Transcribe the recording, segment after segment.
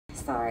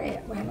sorry,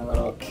 we're having a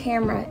little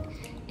camera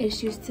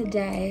issues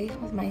today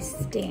with my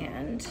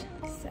stand.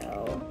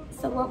 So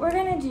what we're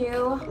gonna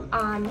do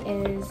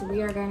is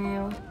we are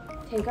gonna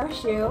take our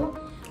shoe,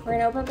 we're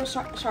gonna open up the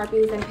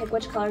Sharpies and pick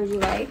which colors you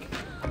like.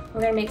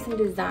 We're gonna make some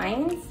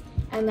designs,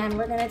 and then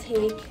we're gonna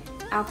take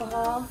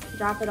alcohol,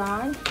 drop it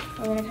on, and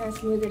we're gonna kind of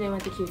smooth it in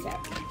with the Q-tip.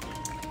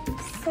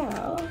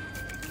 So,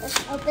 let's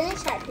open the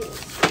Sharpies.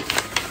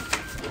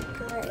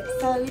 Alright,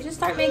 so you just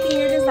start making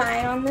your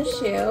design on the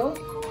shoe.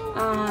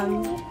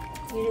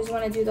 You just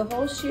want to do the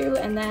whole shoe,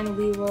 and then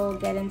we will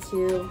get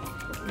into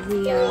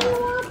the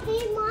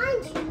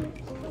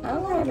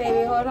okay,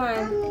 baby, hold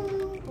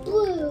on.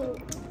 Blue.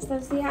 So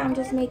see how I'm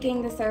just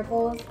making the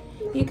circles?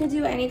 You could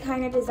do any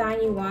kind of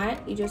design you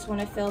want. You just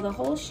want to fill the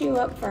whole shoe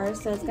up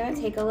first, so it's going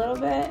to take a little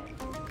bit.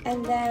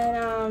 And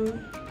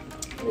then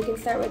we can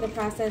start with the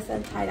process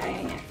of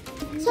tie-dyeing it.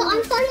 So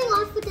I'm starting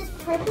off with this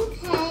purple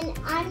pen.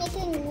 I'm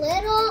making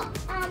little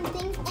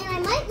things, and I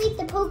might make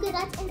the polka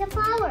dots into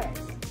flowers.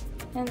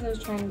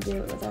 Enzo's trying to do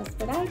it with us,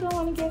 but I don't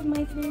want to give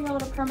my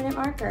 3-year-old a permanent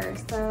marker,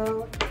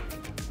 so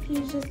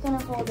he's just going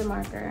to hold the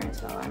marker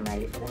until I'm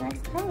ready for the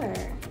next color.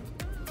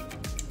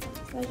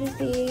 So as you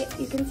see,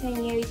 you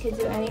continue. You could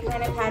do any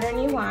kind of pattern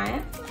you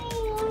want.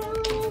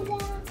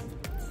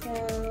 So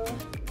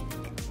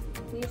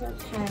these are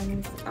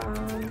pens. I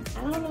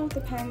don't know if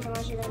the pens,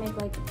 unless you're going to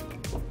make like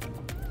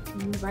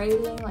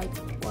writing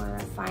or a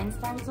fine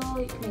stencil,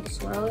 you can make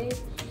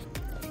swirlies.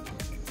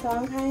 So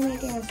I'm kind of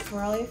making a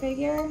swirly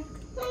figure.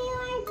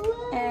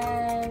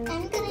 And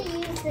I'm gonna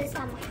use this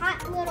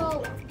hot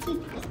little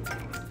pink.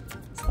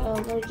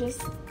 So we're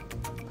just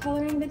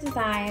coloring the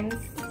designs.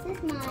 This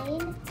is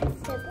mine.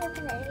 It's super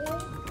pretty.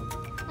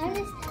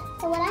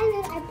 So what I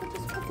did, I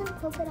just put some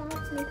polka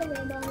dots, make a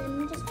rainbow, and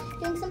I'm just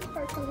doing some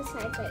hearts on the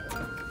sides right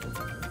now.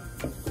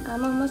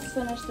 I'm almost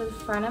finished the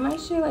front of my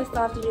shoe. I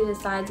still have to do the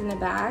sides and the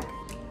back,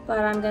 but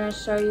I'm gonna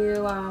show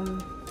you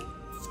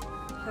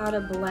how to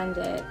blend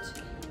it.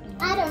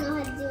 I don't know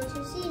how to do it,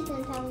 so she's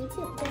gonna tell me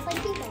too, just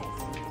like you guys.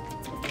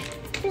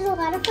 There's a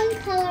lot of fun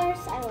colors.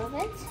 I love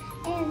it.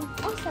 And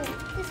also,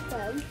 this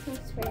globe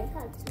looks really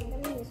fun, so I'm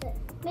gonna use it.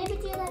 Maybe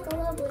do like a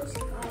little blue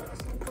sky or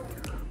something.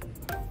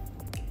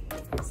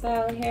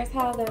 So here's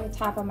how the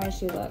top of my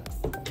shoe looks.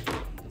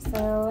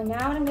 So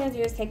now what I'm gonna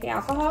do is take the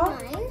alcohol. I'm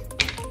doing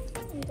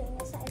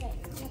this side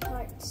right, the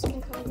hearts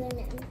and color them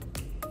in.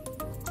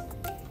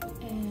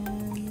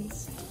 And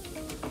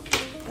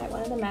get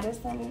one of the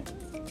medicine.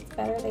 It's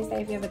better, they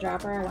say, if you have a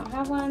dropper. I don't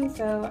have one,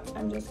 so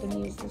I'm just gonna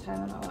use the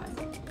Tylenol one.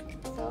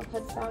 So I'll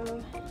put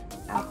some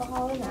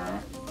alcohol in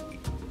that.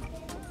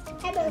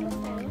 And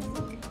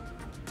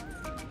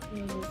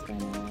you're just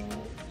gonna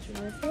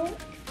drip it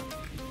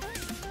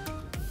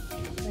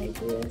like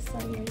this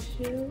on your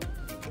shoe.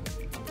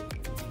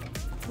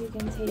 You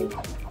can take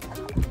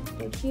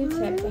the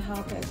Q-tip to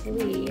help it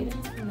bleed.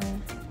 I'm gonna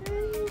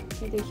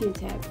take the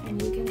Q-tip,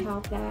 and you can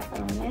help that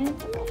on it.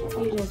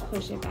 You just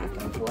push it back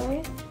and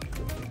forth.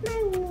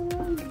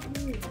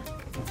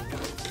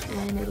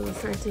 And it will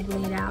start to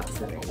bleed out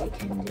so that you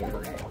can do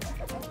it.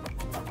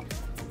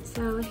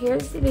 So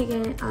here's the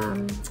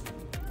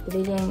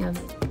beginning of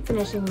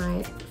finishing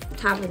my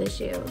top of the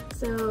shoe.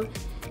 So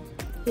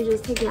you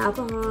just take the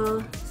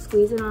alcohol,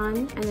 squeeze it on,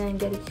 and then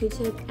get a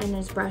Q-tip and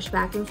just brush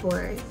back and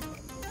forth.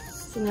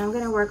 So now I'm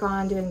gonna work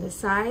on doing the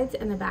sides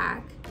and the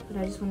back, but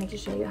I just wanted to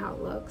show you how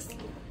it looks.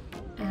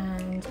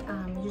 And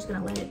I'm just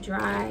gonna let it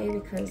dry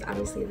because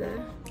obviously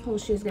the whole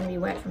shoe is gonna be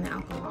wet from the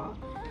alcohol.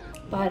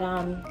 But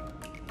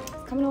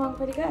it's coming along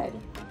pretty good.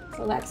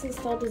 So Lex is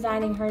still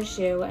designing her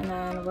shoe, and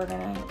then we're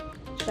gonna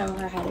show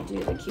her how to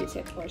do the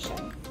Q-tip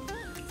portion.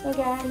 So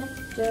again,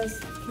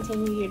 just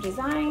continue your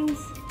designs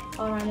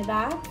all around the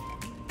back,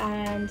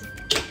 and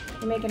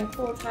you're making a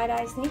cool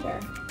tie-dye sneaker.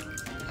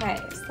 Okay,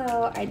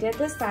 so I did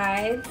the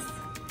sides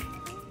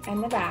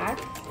and the back,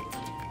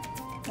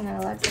 and then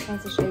Alexis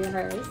wants to show you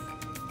hers.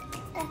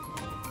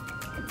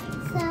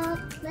 So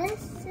this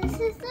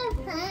is the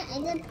front. I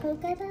did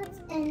polka dots,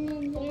 and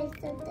then here's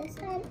this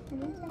side, and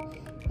this side,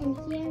 and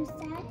here's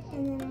that,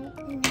 and then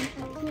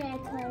up here I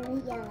colored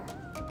it yellow.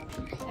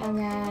 And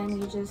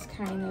then you just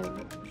kind of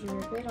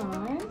drip it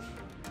on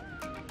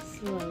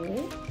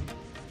slowly.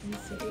 You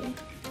see,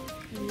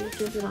 when you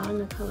drip it on,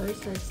 the color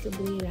starts to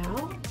bleed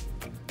out,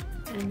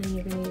 and then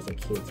you're going to use a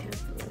Q-tip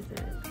with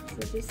it. So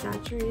just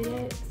saturate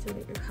it so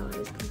that your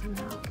colors can come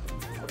out.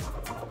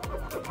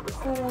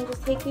 So then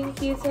just take your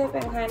Q-tip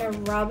and kind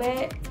of rub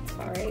it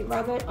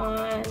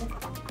on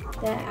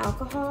the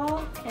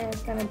alcohol, and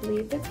it's going to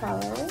bleed the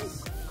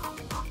colors.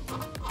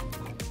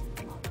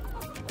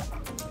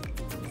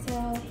 So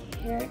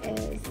here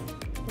is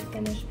the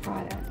finished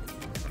product.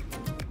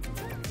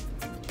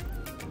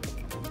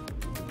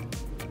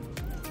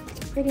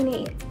 Pretty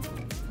neat.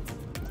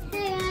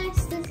 Hey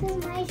guys, this is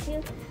my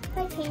shoe. I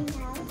came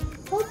out.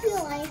 Hope you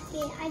like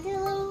it. I did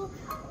a little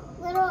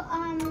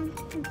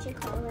what you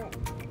call it?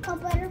 A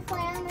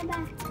butterfly on the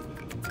back.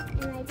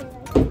 And I did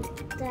like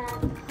the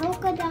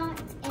polka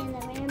dots and the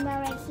rainbow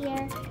right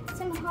here.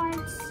 Some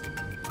hearts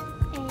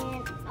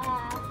and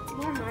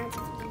more hearts.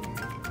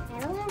 And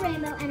a little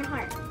rainbow, and a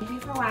heart. Thank you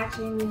for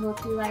watching. We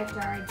hope you liked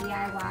our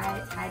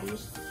DIY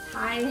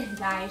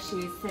tie-dye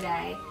shoes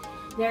today.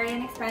 Very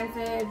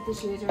inexpensive. The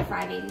shoes were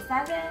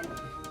 $5.87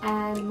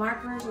 and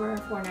markers were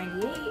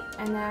 $4.98,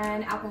 and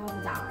then alcohol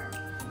is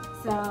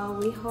 $1. So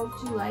we hope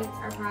you liked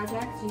our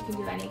project. You can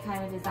do any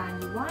kind of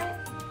design you want.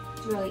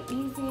 It's really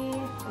easy.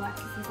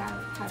 Alexis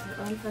has her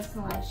own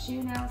personalized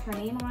shoe now with her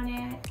name on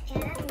it.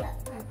 And I love.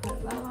 I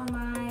put love on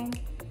mine.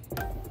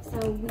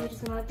 So we're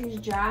just gonna let these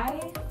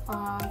dry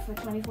for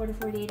 24 to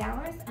 48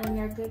 hours, and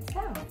they're good to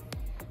go.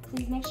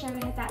 Please make sure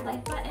to hit that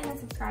like button and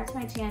subscribe to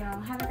my channel.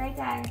 Have a great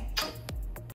day.